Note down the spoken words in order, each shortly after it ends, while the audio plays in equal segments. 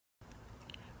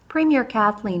Premier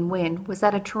Kathleen Wynne was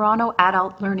at a Toronto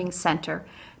Adult Learning Centre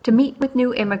to meet with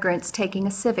new immigrants taking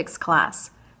a civics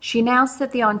class. She announced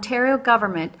that the Ontario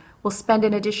government will spend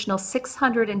an additional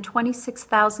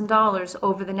 $626,000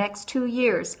 over the next 2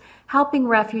 years helping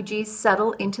refugees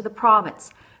settle into the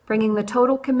province, bringing the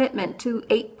total commitment to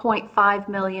 $8.5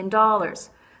 million.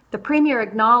 The Premier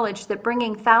acknowledged that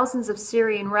bringing thousands of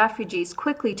Syrian refugees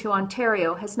quickly to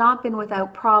Ontario has not been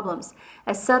without problems,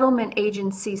 as settlement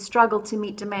agencies struggle to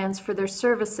meet demands for their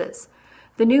services.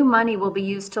 The new money will be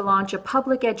used to launch a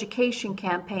public education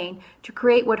campaign to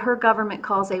create what her government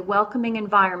calls a welcoming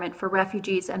environment for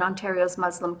refugees and Ontario's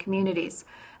Muslim communities,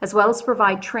 as well as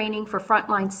provide training for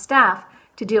frontline staff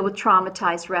to deal with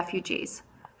traumatized refugees.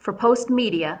 For Post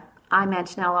Media, I'm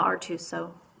Antonella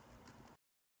Artuso.